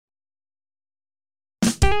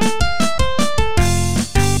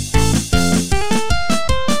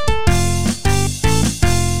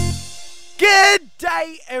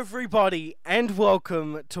G'day everybody and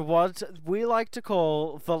welcome to what we like to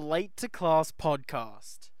call the Late to Class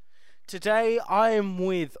podcast. Today I am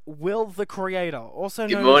with Will the Creator, also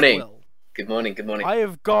known as Will. Good morning. I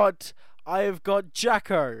have got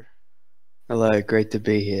Jacko. Hello, great to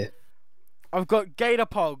be here. I've got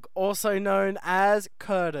Gatorpog, also known as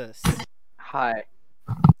Kurtis. Hi.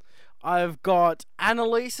 I've got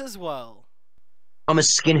Annaliese as well. I'm a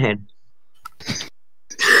skinhead.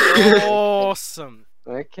 Awesome.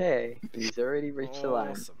 Okay, he's already reached the line.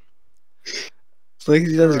 Awesome. As long as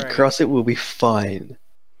he doesn't Great. cross it, we'll be fine.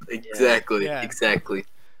 Exactly. Yeah. Exactly.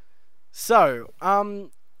 So,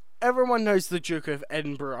 everyone knows the Duke of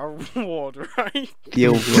Edinburgh award, right? The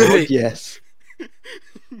award, yes.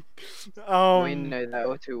 We know that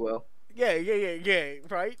all too well. Yeah,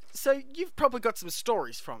 right? So, you've probably got some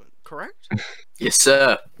stories from it, correct? Yes,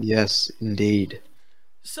 sir. Yes, indeed.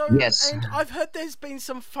 So, Yes. and I've heard there's been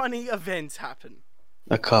some funny events happen.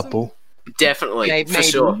 A couple. Definitely. Okay, for maybe.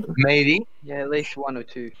 sure. Maybe. Yeah, at least one or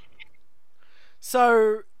two.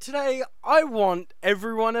 So, today, I want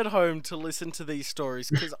everyone at home to listen to these stories,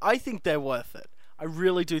 because I think they're worth it. I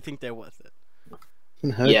really do think they're worth it.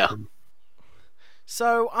 Yeah.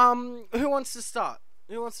 So, who wants to start?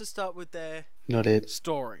 Who wants to start with their Not it.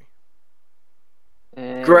 story?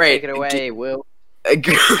 And Great. Take it away, Will.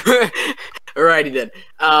 Alrighty then.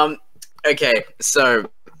 Okay, so,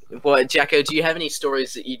 Jacko, do you have any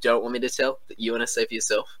stories that you don't want me to tell, that you want to say for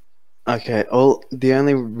yourself? Okay, the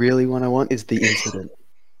only really one I want is the incident.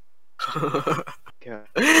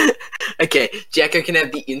 Okay, Jacko can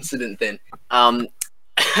have the incident then.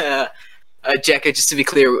 Jacko, just to be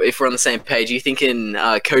clear, if we're on the same page, are you thinking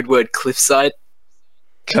code word cliffside?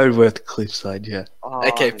 Codeworth Cliffside, yeah. Oh,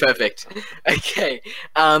 Okay, perfect. Okay,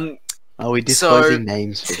 Are we disclosing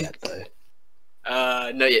names for that, though?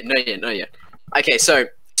 not yet. Okay, so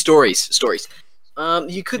stories.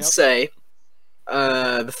 You could Yep. say,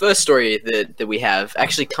 the first story that we have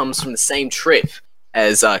actually comes from the same trip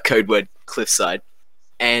as code word cliffside,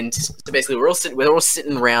 and so basically we're all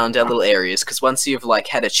sitting around our little areas because once you've like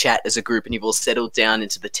had a chat as a group and you've all settled down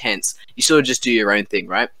into the tents, you sort of just do your own thing,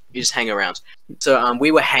 right? You just hang around. So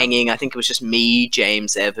we were hanging. I think it was just me,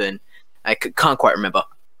 James, Evan. I can't quite remember.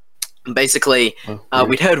 Basically,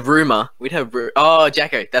 we'd heard rumor. Oh,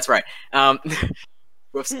 Jacko, that's right.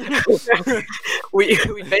 Whoops. we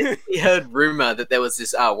basically heard rumor that there was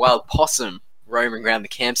this wild possum roaming around the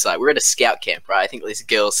campsite. We're at a scout camp, right? I think at least a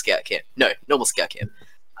girls' scout camp. No, normal scout camp.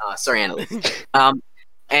 Sorry, Annaliese.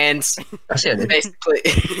 And basically,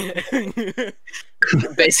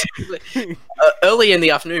 early in the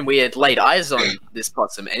afternoon, we had laid eyes on this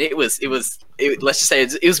possum, and it was let's just say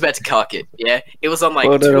it was about to cock it. Yeah, it was on like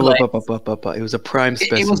two legs. It was a prime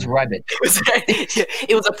specimen. It was rabbit.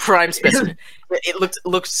 It was a prime specimen. It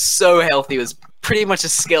looked so healthy. It was pretty much a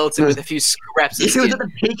skeleton with a few scraps of It was skin. at the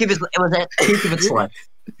peak of its life.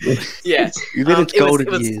 Yeah, You did its it was- golden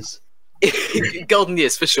it was- years. golden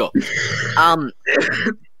years for sure.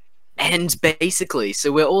 And basically,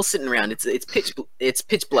 so we're all sitting around. It's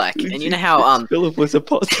pitch black, and you know how Philip was a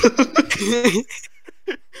possum.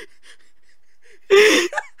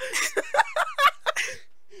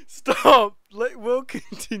 Stop. We'll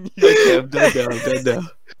continue. Okay, I'm done now.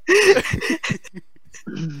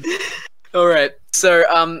 All right, so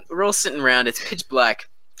we're all sitting around. It's pitch black,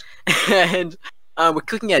 and we're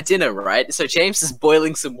cooking our dinner, right? So James is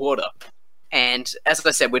boiling some water, and as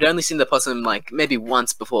I said, we'd only seen the possum like maybe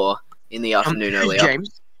once before in the afternoon earlier.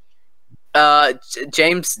 James.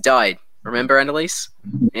 James died. Remember, Annaliese?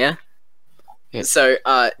 Yeah. Yeah. So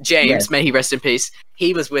James, Yes. may he rest in peace.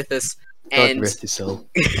 He was with us, God and rest his soul.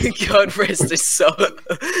 God rest his soul.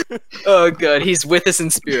 Oh God, he's with us in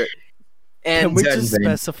spirit. And Can we just James.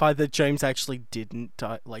 specify that James actually didn't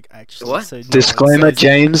die? Like, actually. What? So no one Disclaimer, says-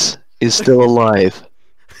 James is still alive.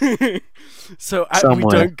 So we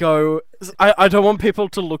Somewhere. don't go. I don't want people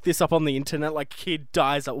to look this up on the internet. Like, kid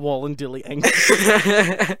dies at Wallendilly Angle.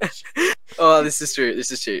 Oh, this is true.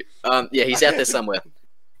 Yeah, he's out there somewhere.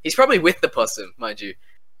 He's probably with the possum, mind you.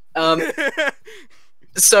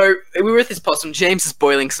 So we were with this possum. James is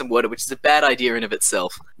boiling some water, which is a bad idea in of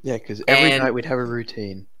itself. Yeah, because every And- night we'd have a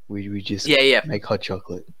routine. We just Yeah. make hot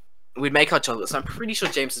chocolate. We'd make hot chocolate. So I'm pretty sure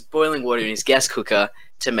James is boiling water in his gas cooker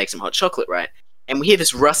to make some hot chocolate, right? And we hear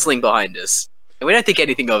this rustling behind us, and we don't think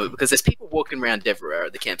anything of it because there's people walking around everywhere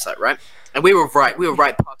at the campsite, right? And we were right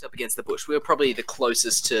parked up against the bush. We were probably the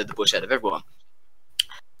closest to the bush out of everyone.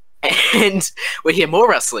 And we hear more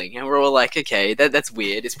rustling, and we're all like, okay, that's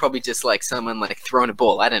weird. It's probably just like someone like throwing a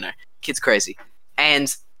ball. I don't know. Kid's crazy.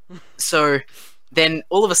 And so then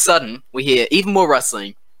all of a sudden, we hear even more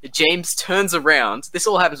rustling. James turns around. This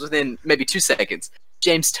all happens within maybe 2 seconds.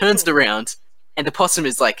 James turns around, and the possum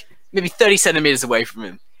is like maybe 30 centimeters away from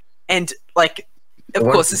him. And like, of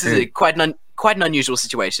course, this is quite an unusual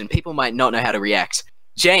situation. People might not know how to react.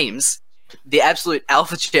 James, the absolute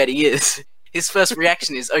alpha chat he is, his first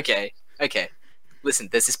reaction is, okay, listen,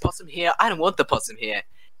 there's this possum here. I don't want the possum here.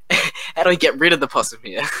 How do I get rid of the possum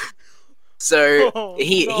here? So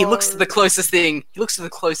he looks to the closest thing. He looks to the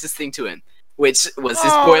closest thing to him, which was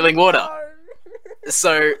his boiling water.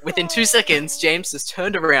 So within 2 seconds, James has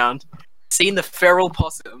turned around, seen the feral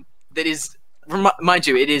possum that is, mind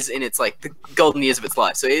you, it is in its like the golden years of its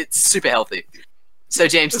life, so it's super healthy. So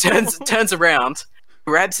James turns around,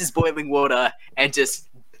 grabs his boiling water, and just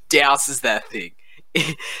douses that thing.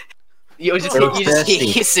 You just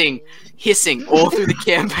hear hissing all through the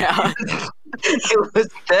camp out. It was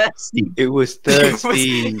thirsty. It was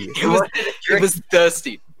thirsty. It was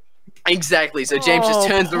thirsty. Exactly. So James just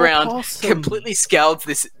turns around, completely scalds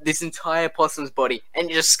this entire possum's body, and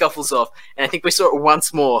he just scuffles off. And I think we saw it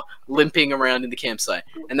once more, limping around in the campsite.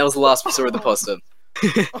 And that was the last we saw of the possum.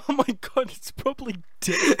 Oh my god, it's probably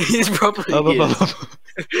dead. He's probably He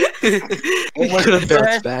could have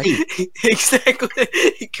bounced back. Exactly.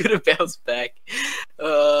 He could have bounced back.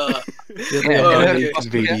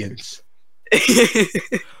 Convenience.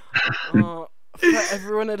 For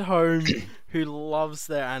everyone at home who loves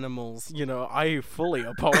their animals, you know, I fully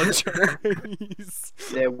apologize.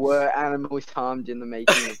 There were animals harmed in the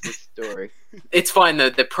making of this story. It's fine though.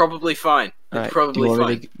 They're probably fine. They're probably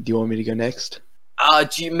fine. Do you want me to go next?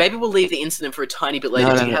 Maybe we'll leave the incident for a tiny bit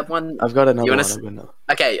later. Do you have one? I've got another one.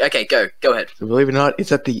 Okay, go ahead. So believe it or not,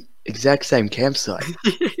 it's at the exact same campsite.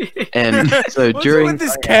 And so What's during with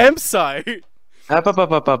this campsite?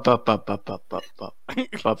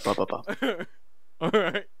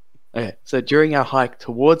 Alright. Okay, so during our hike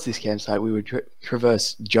towards this campsite, we would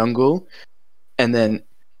traverse jungle, and then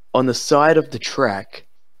on the side of the track,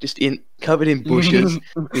 just covered in bushes,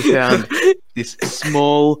 we found this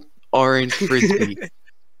small orange frisbee.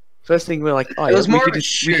 First thing we're like, oh, yeah, we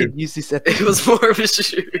could use this at the... It was more of a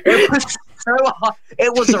shoe. It was so hard.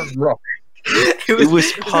 It was a rock. It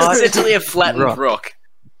was essentially a flattened rock.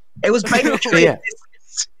 It was basically... Yeah.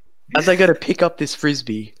 As I go to pick up this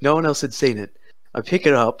frisbee, no one else had seen it. I pick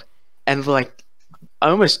it up, and like, I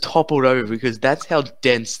almost toppled over because that's how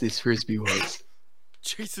dense this frisbee was.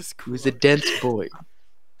 Jesus Christ. It was a dense boy.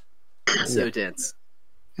 So dense.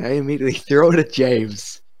 I immediately throw it at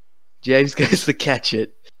James. James goes to catch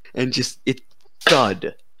it, and it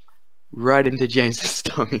thud right into James's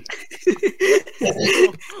stomach.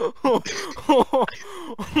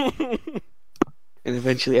 And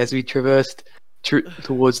eventually, as we traversed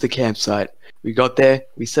towards the campsite, we got there,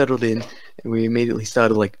 we settled in, and we immediately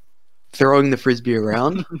started like throwing the frisbee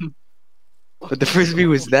around. But the frisbee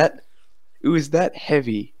was that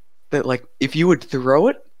heavy that like if you would throw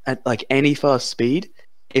it at like any fast speed,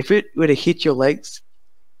 if it were to hit your legs,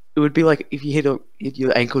 it would be like if you hit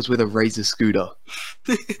your ankles with a razor scooter.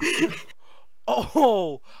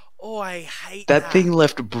 I hate that thing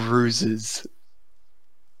left bruises.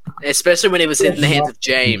 Especially when it was in the hands of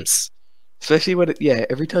James. Especially when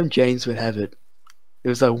every time James would have it, there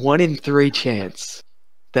was a 1 in 3 chance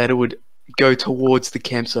that it would go towards the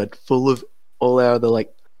campsite full of all our other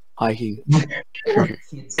like hiking.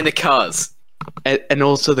 And the cars. And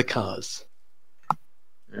also the cars.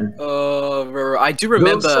 I do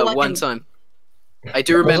remember one time. I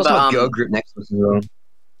do remember. There was also a girl group next to us as well.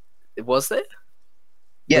 Was there?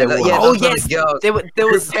 Yeah. Yes. There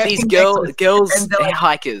was these girls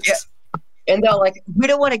hikers. Yeah. And they're like, we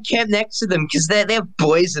don't want to camp next to them because they have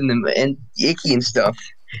boys in them and icky and stuff.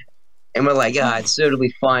 And we're like, it's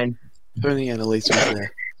totally fine. If only Annaliese was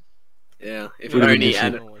there. Yeah, if only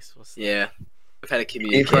Annaliese was there. Yeah, we've had a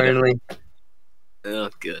communicator. If only. Oh,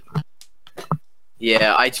 good.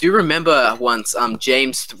 Yeah, I do remember once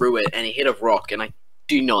James threw it and he hit a rock, and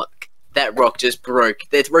that rock just broke.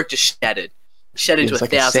 That rock just shattered. Shattered into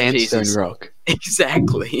like 1,000 pieces. It's like a sandstone rock.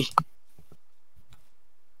 Exactly.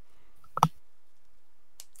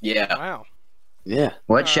 Yeah. Wow. Yeah.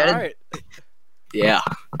 What shattered? Right. Yeah.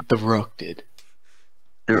 The rock did.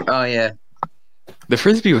 Oh yeah. The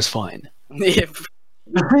frisbee was fine. Yeah.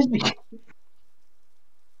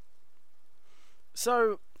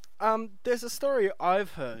 So, there's a story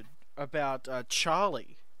I've heard about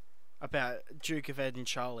Charlie, about Duke of Ed and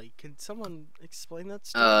Charlie. Can someone explain that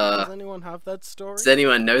story? Does anyone have that story? Does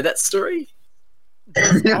anyone know that story?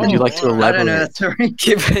 Would you like to elaborate? I don't know that story.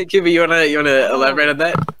 Kibby, you wanna elaborate on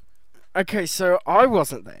that? Okay, so I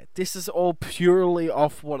wasn't there. This is all purely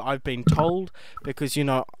off what I've been told, because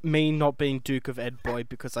me not being Duke of Ed Boy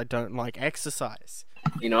because I don't like exercise.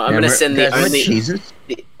 I'm gonna send Jesus.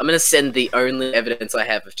 I'm gonna send the only evidence I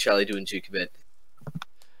have of Charlie doing Duke of Ed.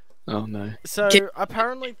 Oh no. So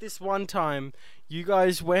apparently, this one time you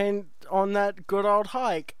guys went on that good old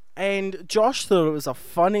hike, and Josh thought it was a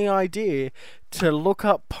funny idea to look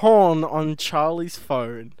up porn on Charlie's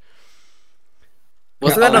phone.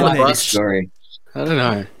 Wasn't that on the this bus? story? I don't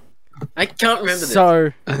know. I can't remember this.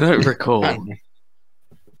 So, I don't recall.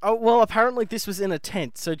 apparently this was in a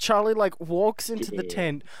tent. So Charlie walks into the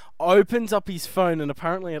tent, opens up his phone, and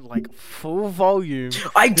apparently at full volume.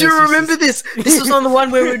 I do there's remember this. This was on the one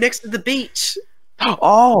where we were next to the beach.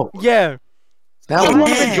 Oh, Yeah. that That was. one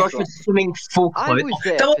where Josh was swimming full I clothes. was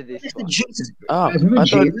there That for this was one. Jesus. Oh, Remember I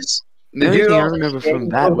thought Jesus? the only Did thing you I all- remember from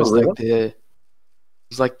that was the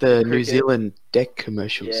New Zealand deck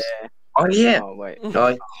commercials. Yeah. Oh yeah. Oh wait.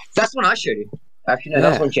 Oh, that's one I showed you. Actually, no,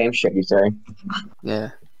 that's Yeah. one James showed you. Sorry. Yeah.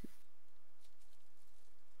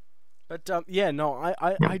 But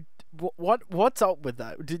what's up with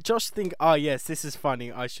that? Did Josh think, oh yes, this is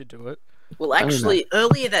funny, I should do it? Well, actually,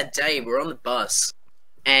 earlier that day, we were on the bus,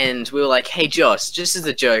 and we were like, hey, Josh, just as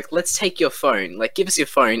a joke, let's take your phone. Give us your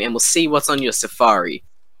phone, and we'll see what's on your Safari.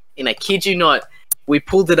 And I kid you not, we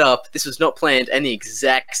pulled it up, this was not planned, and the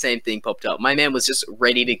exact same thing popped up. My man was just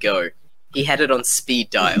ready to go. He had it on speed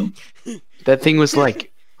dial. That thing was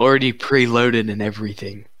already preloaded and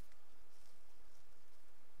everything.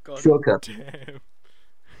 God Shortcut. damn.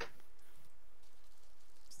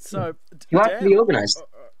 So, You have to be organized.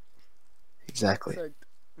 Exactly. So,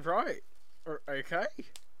 right. Okay.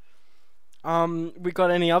 We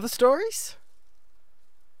got any other stories?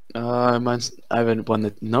 I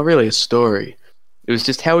haven't not really a story. It was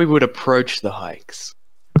just how we would approach the hikes.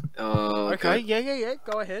 Okay. Yeah.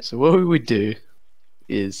 Go ahead. So what we would do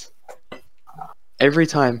is every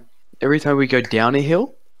time we go down a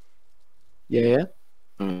hill, yeah.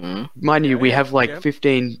 Mm-hmm. Mind you, we have yeah.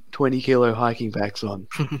 15, 20 kilo hiking packs on.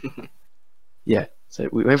 Yeah. So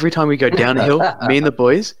every time we go down a hill, me and the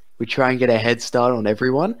boys, we try and get a head start on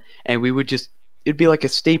everyone, and we would it'd be like a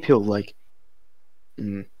steep hill, I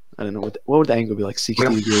don't know, what would the angle be, 60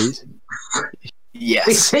 degrees?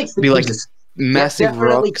 Yes. 60. Be like Jesus. massive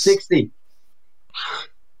Definitely rocks. 60.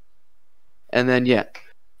 And then,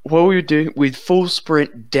 what we would do, we'd full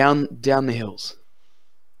sprint down the hills.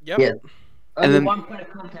 Yep. Yeah. And Only then- one point of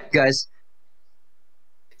contact, guys.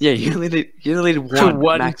 Yeah, you only need one.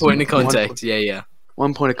 One maximum. point of contact. Yeah.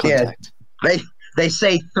 One point of Yeah. contact. They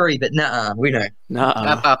say 3, but nah, we know.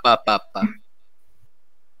 Nuh-uh. Up.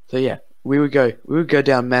 So yeah, we would go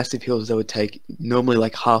down massive hills that would take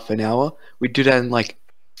normally half an hour. We'd do that in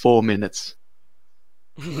 4 minutes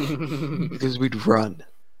because we'd run.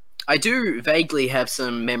 I do vaguely have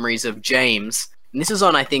some memories of James, and this is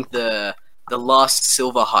on, I think, the last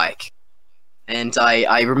silver hike. And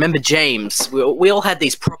I remember James, we all had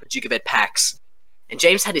these proper Duke of Ed packs, and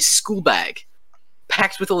James had his school bag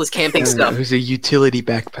packed with all his camping It stuff. was a utility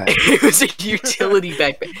backpack. It was a utility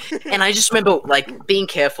backpack. And I just remember, being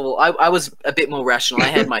careful. I was a bit more rational. I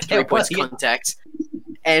had my 3 points of contact.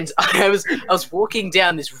 And I was walking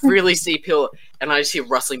down this really steep hill, and I just hear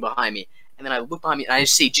rustling behind me. And then I look behind me, and I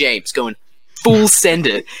just see James going full send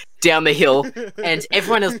it down the hill. And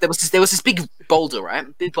everyone else, there was this big boulder, right?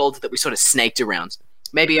 Big boulder that we sort of snaked around.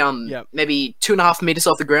 Maybe 2.5 meters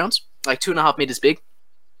off the ground, 2.5 meters big.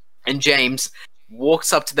 And James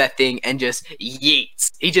walks up to that thing and just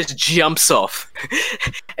yeets. He just jumps off.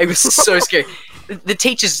 It was so scary. The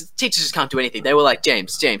teachers just can't do anything. They were like,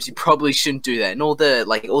 James, you probably shouldn't do that. And all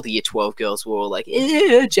the year 12 girls were all like,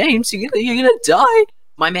 James, you're gonna die.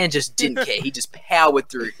 My man just didn't care. He just powered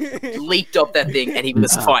through, leaped up that thing, and he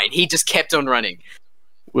was fine. He just kept on running.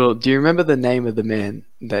 Well, do you remember the name of the man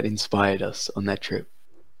that inspired us on that trip?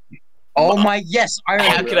 Oh my, yes, I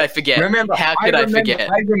remember. How could I forget? Remember, How could I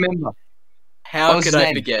forget? I remember. How What's could his I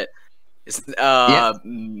name? forget? It's, Yeah.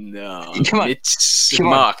 No. Come on. Come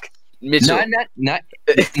on. Mark. Mitchell. No.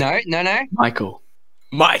 Michael.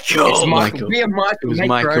 Michael. It's Michael. Michael. Be a Michael. It was Make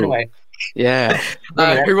Michael. your own way. Yeah.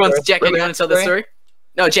 Who wants Jacko? You Remember want to tell that the story?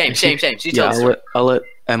 No, James. You tell the story. I'll let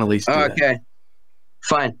Annaliese do Oh, that. okay.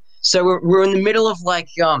 Fine. So we're in the middle of I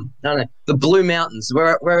don't know, the Blue Mountains,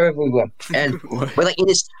 wherever we were, and we're in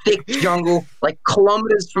this thick jungle,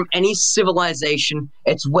 kilometers from any civilization.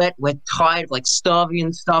 It's wet, we're tired, starving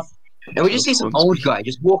and stuff, and we just see some old guy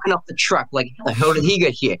just walking up the track. How the hell did he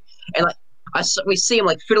get here? And we see him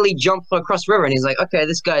fiddly jump across the river, and he's like, okay,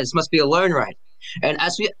 this must be a lone ride. And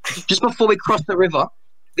just before we cross the river,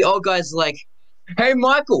 the old guy's like, hey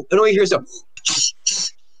Michael, and all you hear is a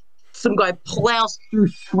some guy plows through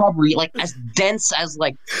shrubbery, like as dense as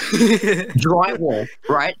like drywall,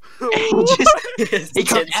 right? And he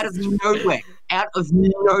comes out of nowhere,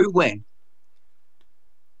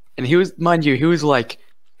 And he was, mind you, he was like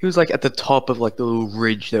at the top of like the little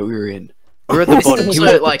ridge that we were in. We were at the bottom. He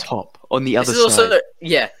was at like, the top on the other this is side. also,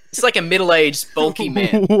 yeah, it's like a middle-aged, bulky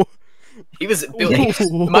man. He was built.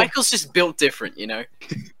 Michael's just built different, you know.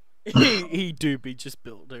 he do be just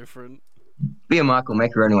built different. Be a Michael,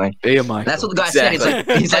 make your own way. Be a Michael. That's what the guy Exactly. said.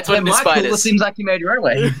 He's like, That's what Michael, inspired it us. seems like you made your own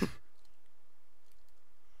way.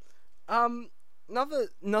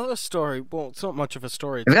 Another story. Well, it's not much of a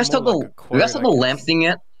story. Have you It's guys more talked like a the quote, I lamp guess. thing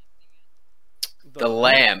yet? The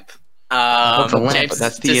lamp. Not the lamp, James, but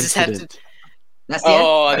that's the does this have incident. to- That's the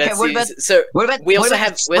Oh, end? Okay, that's what the- about, so. what about, We what also about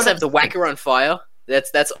have the- we also what have the about whacker on fire.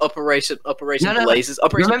 That's Operation No. Blazes.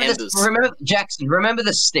 Operation Remember Embers. remember Jackson. Remember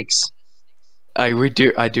the sticks. I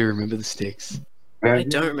do remember the sticks. I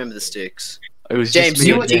don't remember the sticks. It was James, just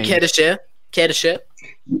me and do you James. care to share? Care to share?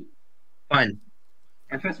 Fine.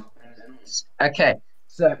 Okay,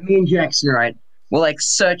 so me and Jackson, right? We're like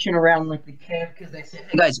searching around like the camp because they said,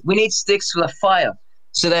 "Hey guys, we need sticks for the fire."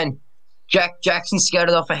 So then Jackson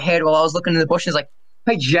scouted off ahead while I was looking in the bush. And he's like,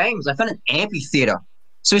 "Hey James, I found an amphitheater."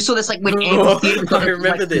 So we saw this like weird amphitheater. We thought I it was,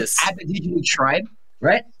 remember like, this. The Aboriginal tribe,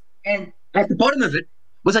 right? And at the bottom of it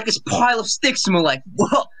was like this pile of sticks, and we're like,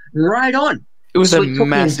 "Whoa, right on!" It was So a we took the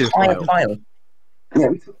massive entire pile. Yeah,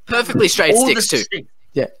 we took Perfectly straight all the sticks too. sticks.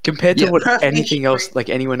 Yeah, compared to Yeah, what perfectly anything else, straight. like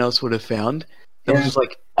anyone else would have found, that was Yeah. just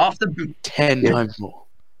like After 10 Yeah. times more.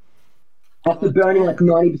 burning like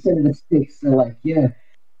 90% of the sticks, they're like, yeah.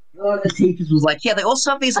 One of the teachers was like, yeah, they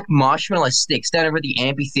also have these like marshmallow sticks down over at the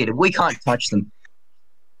amphitheater. We can't touch them.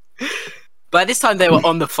 By this time, they were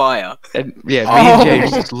on the fire. And yeah, me Oh. and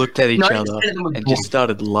James just looked at each 90% other of them were and gone. just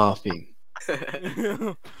started laughing.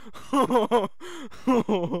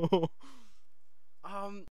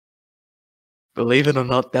 um, Believe it or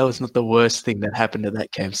not, that was not the worst thing that happened to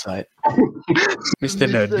that campsite. Mr.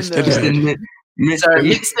 Nerd, Mr. Nerd. So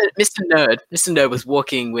Mr. Nerd was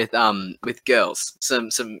walking with girls, some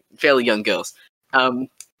fairly young girls,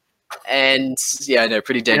 and yeah, I know,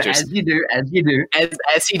 pretty dangerous. As you do.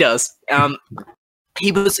 As he does.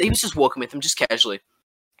 He was just walking with them just casually,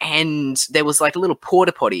 and there was like a little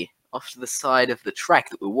porta potty off to the side of the track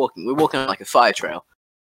that we're walking. We're walking on like a fire trail,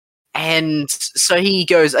 and so he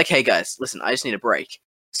goes, "Okay, guys, listen, I just need a break."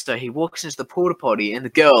 So he walks into the porta potty, and the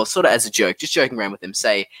girls, sort of as a joke, just joking around with him,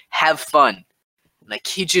 say, "Have fun." And I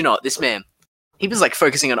kid you not, this man, he was like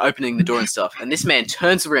focusing on opening the door and stuff, and this man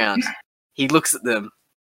turns around, he looks at them,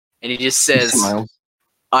 and he just says,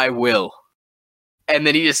 "I will." And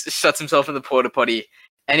then he just shuts himself in the porta potty,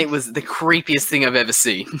 and it was the creepiest thing I've ever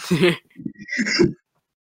seen.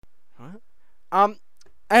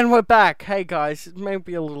 and we're back. Hey guys,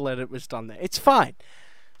 maybe a little edit was done there. It's fine.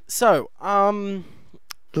 So, That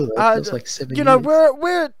was like 7 you know,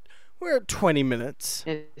 years. we're at 20 minutes.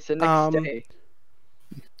 It's the next Um, day.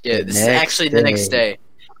 Yeah, this is Next actually the next day. day.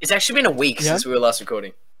 It's actually been a week Yeah? since we were last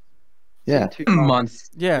recording. Yeah, 2 months.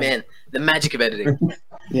 Yeah, Man, the magic of editing.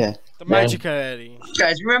 yeah. the magic of editing.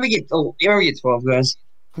 Guys, remember year 12, guys.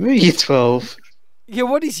 Maybe year 12. Yeah,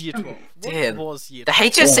 what is year 12? What Damn. was year The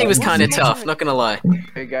 12? HSC was kind of What's tough, it? not gonna lie.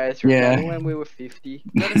 Hey guys, Yeah. remember when we were 50?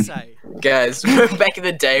 Gotta say. Guys, back in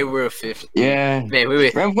the day, we were 50. Yeah. Man, we were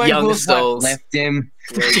Remember when young Will souls. left him?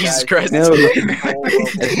 Yeah, Jesus guys, Christ. No, remember look, all of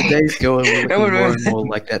as the days go on, we're looking more and more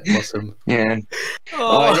like that possum. Yeah.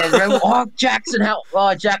 Oh, yeah, remember, Jackson,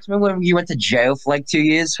 Jackson, remember when you went to jail for like 2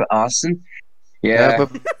 years for arson? Yeah.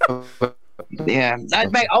 Yeah.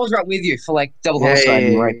 Mate, I was right with you for like double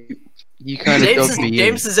homicide, right? You kind of dogged me in.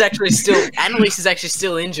 James is actually still. Annaliese is actually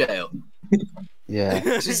still in jail.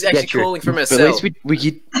 Yeah. She's actually true. calling from But at herself. least we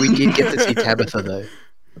did get to see Tabitha though.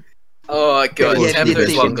 Oh god, Yeah, Tabitha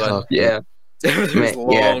is yeah, long gone. Yeah. Tabitha is Mate,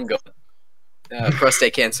 yeah. long gone.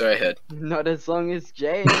 Prostate cancer, I heard. Not as long as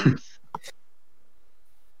James.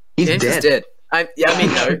 He's James dead. is dead. I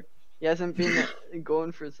mean, no. He hasn't been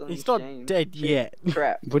gone for as long He's as not James. dead yet.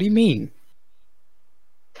 Crap. What do you mean?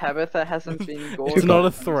 Tabitha hasn't been gone. It's for not a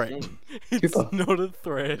as long as threat. James. It's Cooper. not a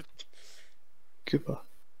threat. Cooper.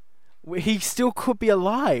 He still could be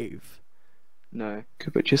alive. No.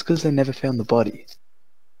 Cooper, just because they never found the body.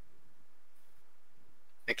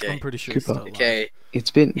 I'm Okay. pretty sure he's Cooper. still alive. Okay. It's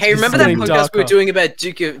been. Hey, remember It's that getting podcast we were darker. doing about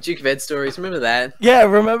Duke of Ed stories? Remember that? Yeah,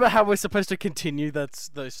 remember how we're supposed to continue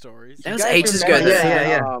those stories? That was You guys ages ago. remember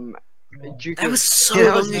though. Yeah. Duke That of- was so Yeah, that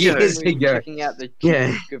long was ago. years when we were ago. checking out the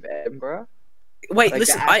Yeah. Duke of Edinburgh. Wait, Like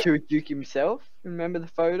listen. the actual Duke himself. Remember the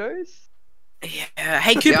photos? Yeah.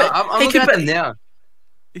 Hey, Cooper. Yeah, I'm hey, looking at Cooper. them now.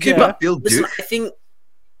 Yeah. Cooper. Bill Listen, Duke.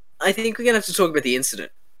 I think we're gonna have to talk about the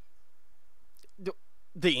incident.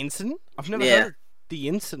 The incident? I've never Yeah. heard of the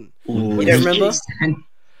incident. Ooh, You don't remember?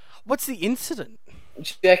 What's the incident?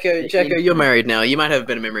 Jacko, you're married now. You might have a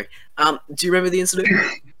better memory. Do you remember the incident?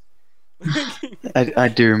 I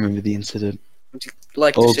do remember the incident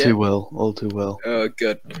Like to all share? too well. All too well. Oh,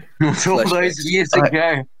 good. All those years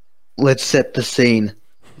ago. Let's set the scene.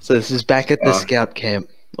 So this is back at the Oh. scout camp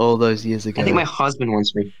all those years ago. I think my husband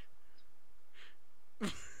wants me.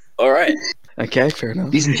 All right. Okay, fair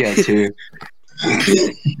enough. He's in jail too.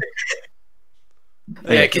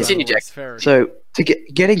 Yeah, continue, Jack. It's very- So to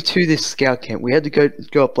getting to this scout camp, we had to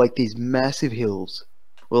go up like these massive hills.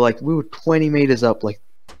 We were 20 meters up,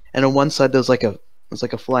 and on one side there was like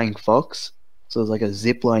a flying fox. So there was like a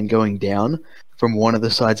zip line going down from one of the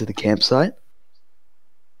sides of the campsite.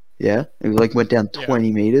 Yeah, it went down Yeah.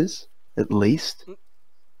 20 meters at least.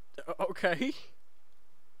 Okay.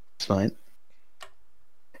 It's fine.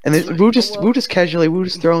 And then we were just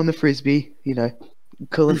throwing the frisbee,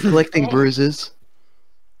 collecting bruises,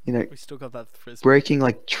 We still got that frisbee. breaking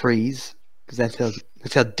like trees because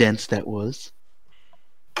that's how dense that was.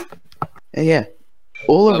 And yeah,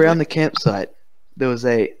 all Lovely. around the campsite there was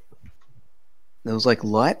like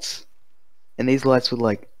lights, and these lights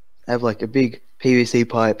would have like a big PVC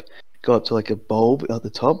pipe go up to like a bulb at the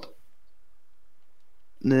top.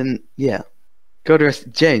 And then yeah, God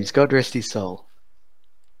rest his soul.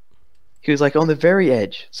 He was like on the very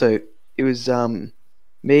edge. So it was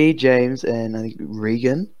me, James, and I think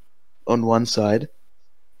Regan on one side.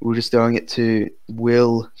 We were just throwing it to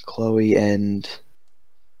Will, Chloe, and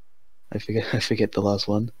I forget the last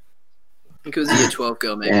one. I think it was a year 12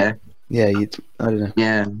 girl, maybe. Yeah, Yeah, I don't know.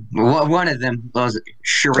 yeah. One of them was Let's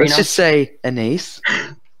Sharina. just say Annaliese.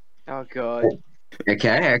 Oh god.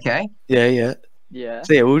 Okay, okay. Yeah. Yeah.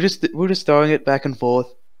 So yeah, we were just throwing it back and forth,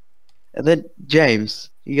 and then James,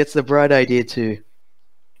 he gets the bright idea too.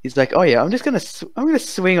 He's like, "Oh yeah, I'm gonna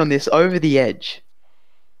swing on this over the edge.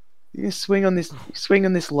 You're gonna swing on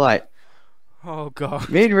this light." Oh god.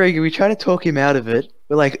 Me and Regan, we try to talk him out of it.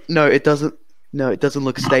 We're like, "No, it doesn't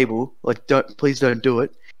look stable. Like, please don't do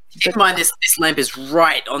it." Keep in mind, this lamp is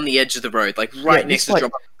right on the edge of the road, like right Yeah, next it's to the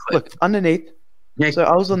drop off the cliff. Look underneath. Yeah. So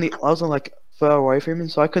I was on like far away from him,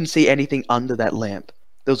 so I couldn't see anything under that lamp.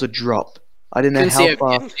 There was a drop. I didn't know Couldn't see how it,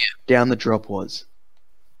 far yeah. down the drop was.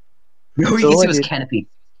 No, he So gets I it was did- canopy.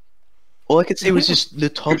 All I could see was just the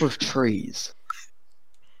top of trees.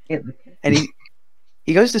 Yeah. And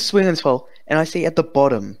he goes to swing on this pole, and I see at the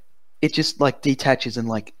bottom, it just like detaches, and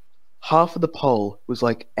like half of the pole was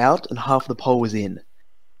like out, and half of the pole was in.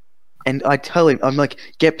 And I tell him, I'm like,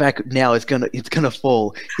 "Get back now! It's gonna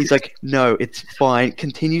fall." He's like, "No, it's fine."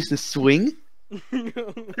 Continues to swing.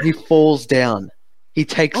 He falls down. He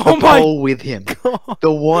takes Oh the my pole with him. God.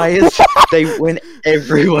 The wires, they went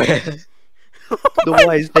everywhere. The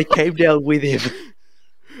wires, they came down with him.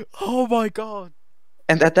 Oh my god.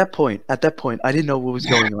 And at that point, I didn't know what was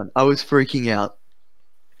going on. I was freaking out.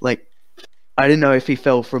 Like, I didn't know if he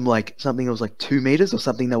fell from like something that was like 2 meters or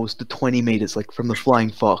something that was to 20 meters, like from the flying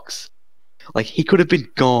fox. Like, he could have been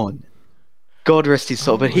gone. God rest his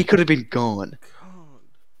soul, but he could have been gone. God.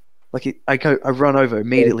 Like, I run over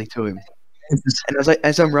immediately to him, and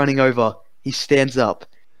as I'm running over, he stands up,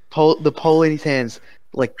 the pole in his hands,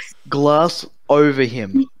 like glass over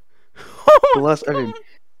him, glass over him,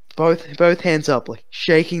 both hands up, like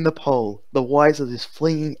shaking the pole. The wires are just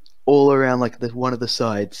flinging all around like one of the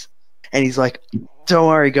sides, and he's like, "Don't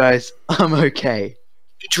worry, guys, I'm okay."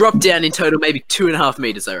 He dropped down in total maybe 2.5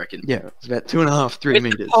 meters, I reckon. Yeah, it's about 2.5, 3 With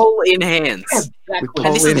meters. the pole in hands. With And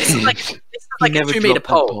pole this in is hands. like, this is He like a never 2 meter dropped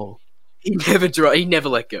that pole. He never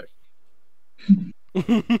let go.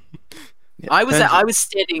 Yeah, I was turns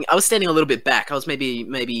out- standing a little bit back. I was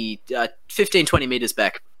maybe 15, 20 meters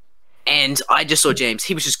back, and I just saw James.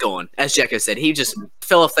 He was just gone, as Jacko said. He just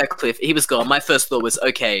fell off that cliff. He was gone. My first thought was,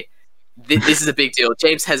 okay, this is a big deal.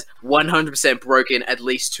 James has 100% broken at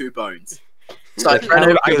least 2 bones. So I Like, ran how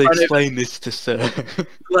over. are I you ran gonna over. explain this to Sir?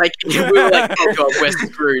 Like we were like, oh god, we're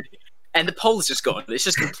screwed. And the pole is just gone. It's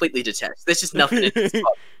just completely detached. There's just nothing in the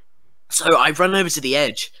spot. So I run over to the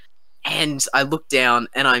edge, and I look down,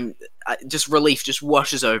 and just relief just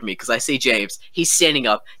washes over me because I see James. He's standing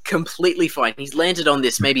up, completely fine. He's landed on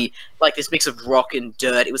this maybe like this mix of rock and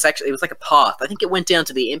dirt. It was like a path. I think it went down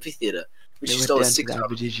to the amphitheater, which They is went still a down to 6 the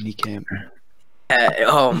Aborigine camp,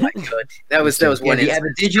 oh my god, that was one. Yeah, the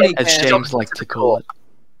Aborigine as camp. James liked to call it.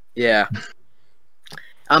 Yeah.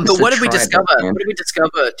 But It's what a did we tribal discover? camp. What did we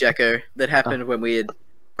discover, Jacko, that happened when we had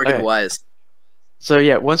broken Okay. the wires? So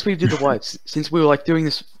yeah, once we did the wipes, since we were like doing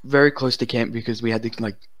this very close to camp because we had to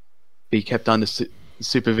like be kept under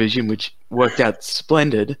supervision, which worked out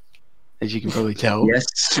splendid, as you can probably tell. Yes,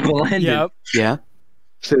 splendid. Yep. Yeah.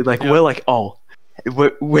 So like Yeah. we're like, oh,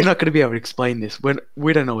 we're not gonna be able to explain this.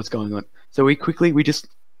 We don't know what's going on. So we just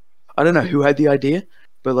I don't know who had the idea,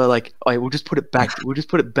 but they're like, oh, we'll just put it back. We'll just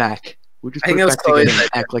put it back. We'll just I put think it that was back together Chloe's and idea.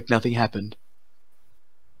 act like nothing happened.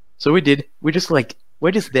 So we did. We're just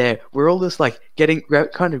there. We're all just like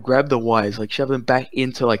kind of grab the wires, like shove them back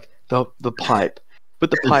into like the pipe.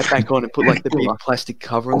 Put the pipe back on and put like the big plastic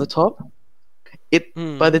cover on the top.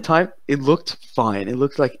 By the time it looked fine, it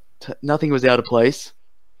looked like nothing was out of place.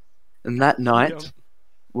 And that night, Yep.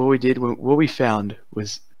 what we found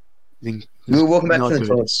was We were walking back not to the good.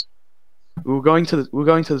 toilets. We were going to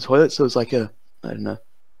the toilet, so it was like I don't know,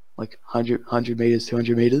 like 100 meters,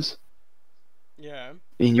 200 meters. Yeah.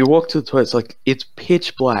 And you walk to the toilet, it's like it's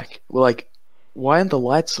pitch black. We're like, why aren't the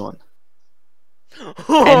lights on?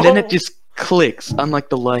 And then it just clicks, unlike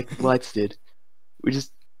the lights did. We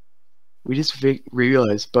just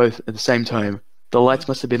realized both at the same time the lights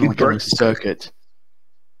must have been We like on a broke- circuit.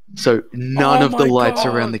 So none Oh of the my lights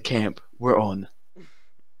God. around the camp were on.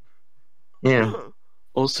 Yeah.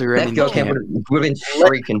 Also That around the girl camp camp. would have been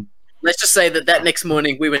freaking. Let's just say that next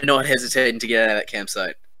morning we were not hesitating to get out of that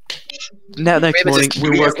campsite. Now next We were morning just-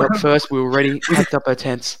 we woke up first. We were ready, packed up our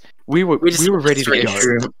tents. We were We just- ready to Very go.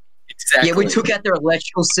 True. Exactly. Yeah, we took out their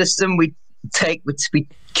electrical system. We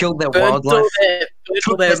killed their Burned wildlife. all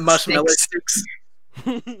Took their the marshmallow sticks.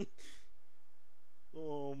 sticks.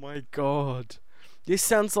 Oh my god. This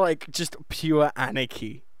sounds like just pure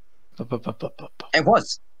anarchy. It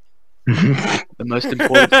was. The most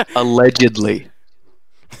important, allegedly.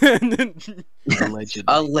 Allegedly.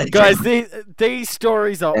 Allegedly. Guys, these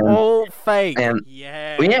stories are all fake. yeah.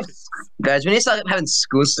 Yeah. we have guys. We need to start having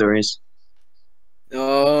school stories.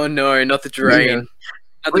 Oh no, not the drain.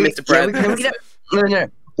 Not the We, Mr. yeah, Brad. we can have, no.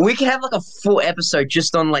 We can have like a full episode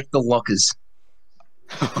just on like the lockers.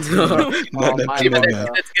 No, Oh, no, my Kim, God. no.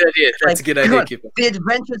 That's a good idea. That's a good idea, God, Kipper.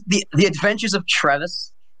 the adventures of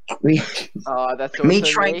Travis. Me That's also me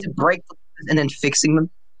trying to break the lockers and then fixing them.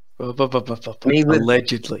 Me with-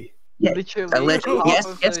 Allegedly. Yeah, Literally, allegedly, half yes,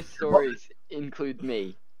 of yes. those stories include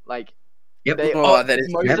me. Like, Yep. they Oh, are, that is-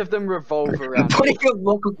 most yep. of them revolve around me. Putting a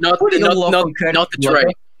local, Not putting a not local not, Kurtis not the locker.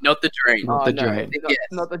 drain. Not the drain. Not Oh, the no, drain. Not, Yes.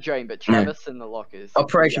 not the drain, but Travis and the lockers.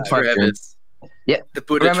 Operation Yeah. Fire. Travis. Yeah. The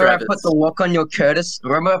Buddha Remember Travis. I put the lock on your Kurtis?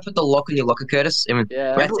 Remember I put the lock on your locker, Kurtis? And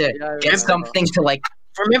Yeah, we had to yeah, I get remember. something to like.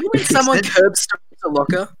 Remember when someone curb stomped the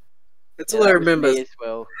locker? That's all I that was remember. me as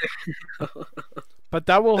well. But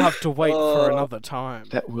that will have to wait for Oh. another time.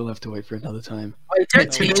 That will have to wait for another time. Wait, The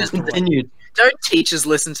don't teachers continued. don't teachers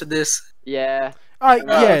listen to this? Yeah.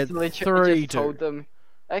 Yeah, literally three just told do. them.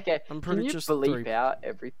 Okay, I'm can pretty you just bleep three. out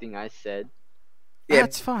everything I said? Yeah.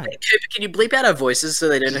 That's fine. Can you bleep out our voices so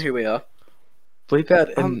they don't know who we are? Bleep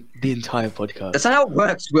out Um, the entire podcast. That's not how it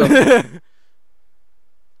works, Will.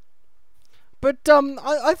 But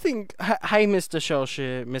I think hey, Mr.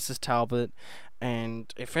 Shellshire, Mrs. Talbot,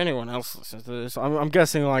 and if anyone else listens to this, I'm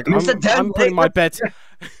guessing like Mr. I'm putting my Talbot. bets.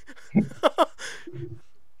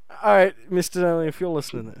 All right, Mr. Daly, if you're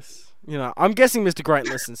listening to this, you know I'm guessing Mr. Great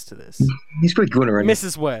listens to this. He's pretty good already.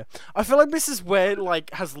 Mrs. Ware, I feel like Mrs. Ware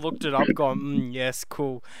like has looked it up, gone yes,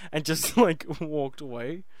 cool, and just like walked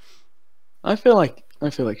away. I feel like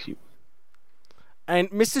she. And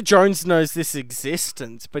Mr. Jones knows this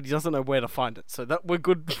existence, but he doesn't know where to find it. So that we're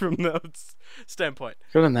good from that standpoint.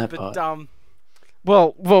 Good on that But part.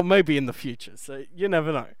 well, maybe in the future. So you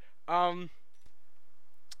never know.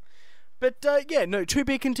 But yeah, no, to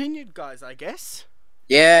be continued, guys. I guess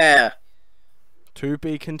Yeah. to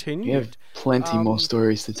be We continued. have plenty more um,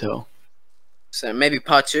 stories to tell. So maybe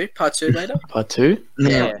part two later. Part 2?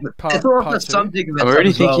 Yeah. Part- It's all off part the two. subject of I'm it already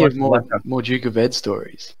as well, thinking of like more Duke of Ed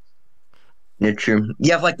stories. Yeah, true.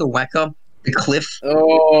 You have like the whacker, the cliff.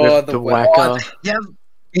 Oh, the whacker.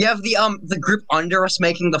 You have the group under us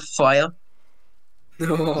making the fire.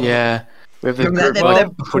 Oh. Yeah. We have the Remember group that? well, They're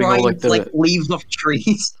putting all prying like the leaves off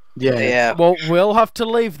trees. yeah. Yeah. Well, we'll have to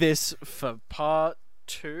leave this for part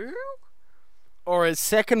 2, or a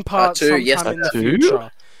second part Part two, sometime yes, in the part two?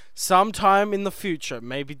 future. Sometime in the future,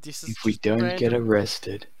 maybe this is. If we just don't get random.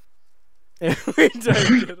 arrested. If we don't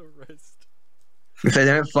get arrested. If they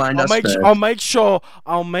don't find us first.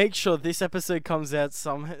 I'll make sure this episode comes out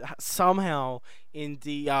somehow in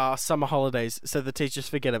the summer holidays, so the teachers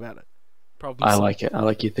forget about it. Problem I solved. like it. I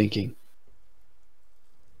like your thinking.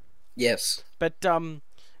 Yes. But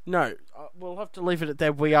no, we'll have to leave it at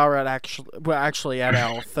that. We're actually at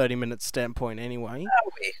our 30-minute standpoint anyway. No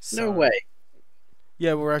So- way.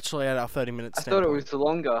 Yeah, we're actually at our 30-minute I standpoint. thought it was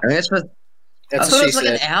longer. I mean, that's what, I That's thought what it she was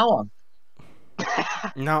like said. an hour.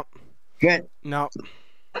 No, Good. no.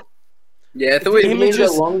 Yeah, I thought The we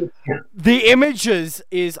images- long. The images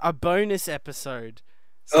is a bonus episode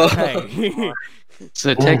Oh. Hey.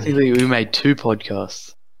 So technically, we made 2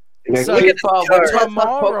 podcasts. So, When's that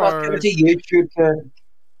tomorrow- podcast coming to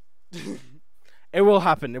YouTube? It will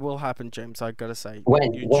happen. It will happen, James. I gotta say.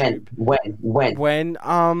 When? YouTube. When? When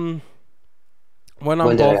I'm When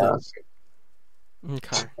did I bothered. ask?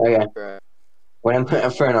 Okay. Okay. Bro. When I'm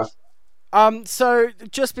fair enough. So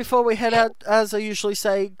just before we head out, as I usually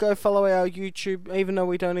say, go follow our YouTube, even though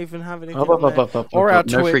we don't even have anything on there. Or our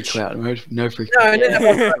no free Twitch. clout. No free No, clout. no, no.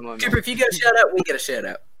 Yeah. Come on, Cooper, if you get a shout out, we get a shout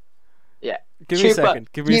out. Give me a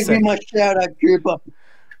second. Give me a Give me second. my shout out, Cooper.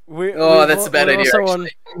 Oh, that's a bad idea,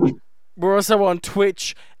 actually. We're also on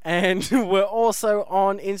Twitch, and we're also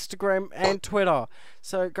on Instagram and Twitter.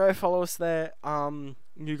 So go follow us there.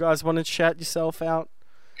 You guys want to shout yourself out?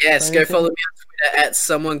 Yes, go Anything? follow me on Twitter at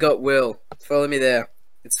 @someonegotwill. Follow me there.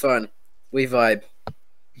 It's fun. We vibe.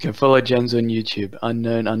 You can follow James on YouTube,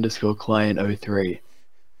 unknown_client03.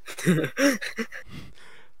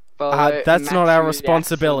 Follow that's not our Max Reacts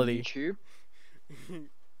responsibility. on YouTube.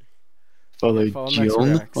 Follow Follow Max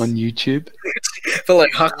Jion Reacts. on YouTube. Follow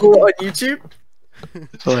Huckle on YouTube.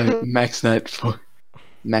 Follow Max Knight for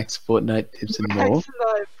Max Fortnite tips and more.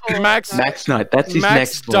 Max Max Knight, that's his Max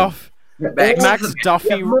next one. Duff. Max- Max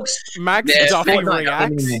Duffy. Max Yeah, Duffy Fortnite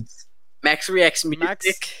reacts. Max reacts music.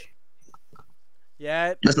 Max-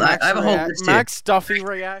 Yeah. Listen, I have a whole list here. Max Duffy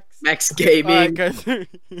reacts. Max Alright, gaming. go through.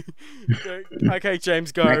 Okay,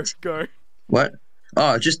 James, go. Max. Go. What?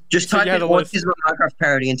 Oh, just So type you had in a list. autism Minecraft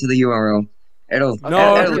parody into the URL. It'll No.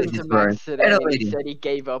 I it'll listened lead you to through. Max today It'll and lead he you. said he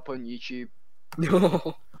gave up on YouTube.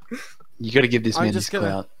 No. You gotta give this I'm man just his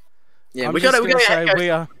gonna- clout. Yeah, I'm we just gotta gonna say go we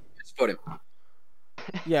are. support him.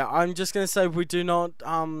 Yeah, I'm just gonna say we do not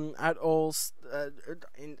at all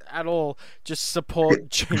just support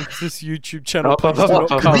James's YouTube channel. Please do not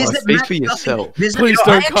colour us. Visit Speak Max for Duffy. yourself. Visit, Please I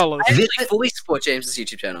don't actually- colour us. I actually Visit- fully support James's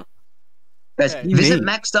YouTube channel. Guys, Yeah, visit me.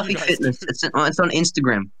 Max Duffy You guys Fitness. do. It's on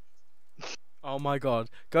Instagram. Oh my god.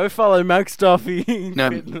 Go follow Max Duffy No.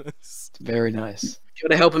 Fitness. Very nice. You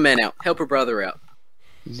gotta help a man out. Help a brother out.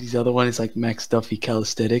 His other one is like Max Duffy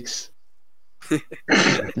Calisthenics.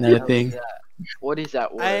 Another thing. What is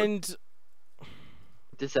that word? And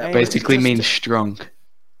Does that and- Basically just- means strong.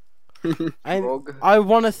 and frog? I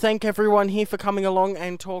want to thank everyone here for coming along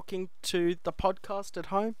and talking to the podcast at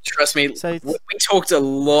home. Trust me, So it's- we talked a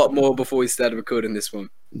lot more before we started recording this one.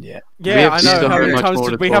 Yeah. Yeah, have I so know. How many much times more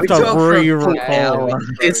did to we talk have to about. We re-record? Yeah.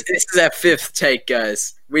 This is our 5th take,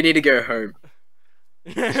 guys. We need to go home.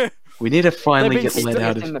 We need to finally They've get been let stuck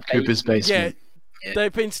out in of the Cooper's basement. Yeah.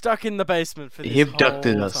 They've been stuck in the basement for this He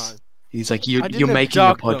abducted whole us. time. He's like, I you're didn't making a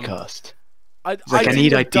abduct them. podcast. I like, I didn't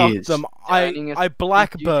need abduct ideas. them. Joining us I on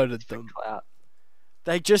blackbirded YouTube them. for clout.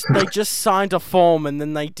 They just signed a form and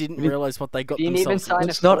then they didn't realize what they got Didn't even themselves sign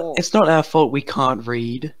It's not. form. It's not our fault. We can't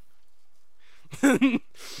read. into.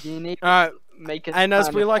 You need to Alright, make us and as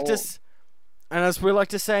sign we a like to, form. and as we like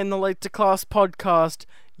to say in the Late to Class podcast,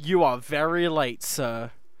 you are very late,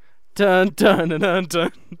 sir. Dun dun dun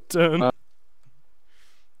dun dun.